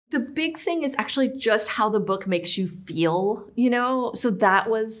The big thing is actually just how the book makes you feel, you know? So that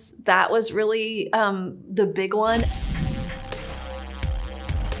was really the big one.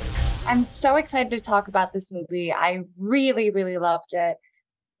 I'm so excited to talk about this movie. I really, really loved it.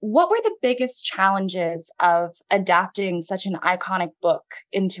 What were the biggest challenges of adapting such an iconic book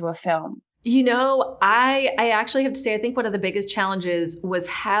into a film? You know, I actually have to say, I think one of the biggest challenges was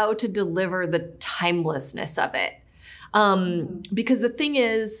how to deliver the timelessness of it. Because the thing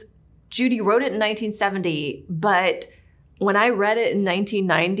is, Judy wrote it in 1970, but when I read it in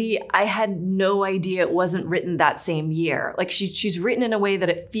 1990, I had no idea it wasn't written that same year. Like she's written in a way that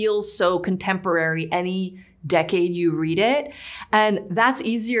it feels so contemporary any decade you read it. And that's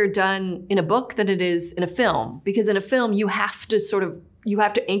easier done in a book than it is in a film, because in a film you have to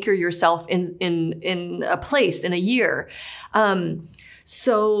anchor yourself in a place, in a year.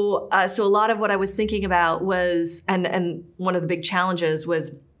 So a lot of what I was thinking about was, and one of the big challenges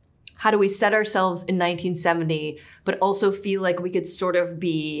was, how do we set ourselves in 1970, but also feel like we could sort of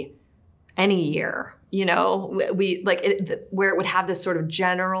be any year, you know, where it would have this sort of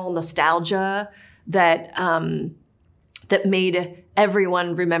general nostalgia that that made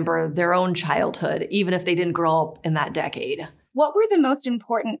everyone remember their own childhood, even if they didn't grow up in that decade. What were the most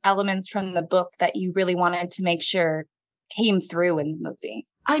important elements from the book that you really wanted to make sure came through in the movie?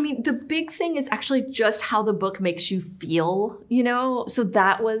 I mean, the big thing is actually just how the book makes you feel, you know? So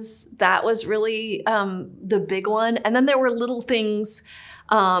that was really the big one. And then there were little things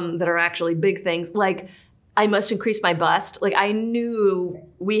that are actually big things, like I must increase my bust. Like I knew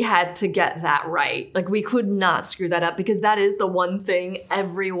we had to get that right. Like we could not screw that up, because that is the one thing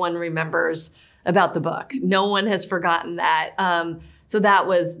everyone remembers about the book. No one has forgotten that. So that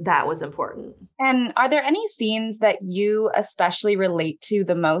was important. And are there any scenes that you especially relate to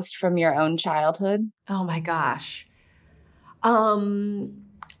the most from your own childhood? Oh my gosh.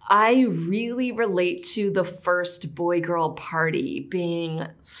 I really relate to the first boy-girl party being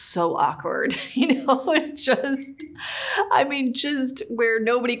so awkward, you know, just where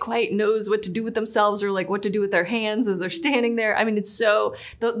nobody quite knows what to do with themselves or like what to do with their hands as they're standing there. I mean, it's so,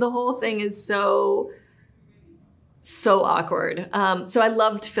 the whole thing is so awkward. So I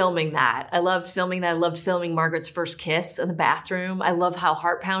loved filming that. I loved filming Margaret's first kiss in the bathroom. I love how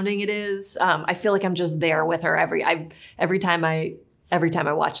heart-pounding it is. I feel like I'm just there with her every time I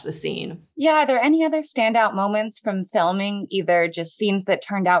watch the scene. Yeah, are there any other standout moments from filming, either just scenes that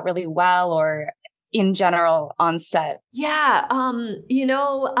turned out really well or in general on set? Yeah,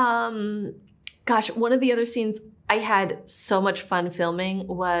 gosh, one of the other scenes I had so much fun filming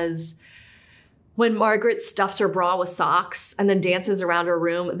was when Margaret stuffs her bra with socks and then dances around her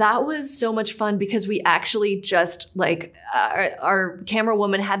room. That was so much fun because we actually just our camera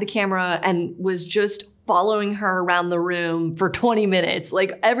woman had the camera and was just following her around the room for 20 minutes.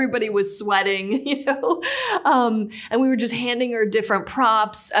 Like everybody was sweating, you know, and we were just handing her different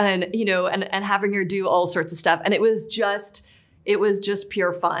props and, you know, and having her do all sorts of stuff. And it was just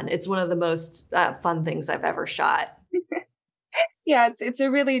pure fun. It's one of the most fun things I've ever shot. Yeah, it's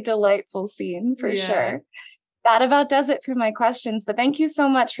a really delightful scene for sure. That about does it for my questions, but thank you so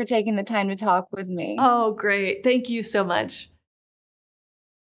much for taking the time to talk with me. Oh, great. Thank you so much.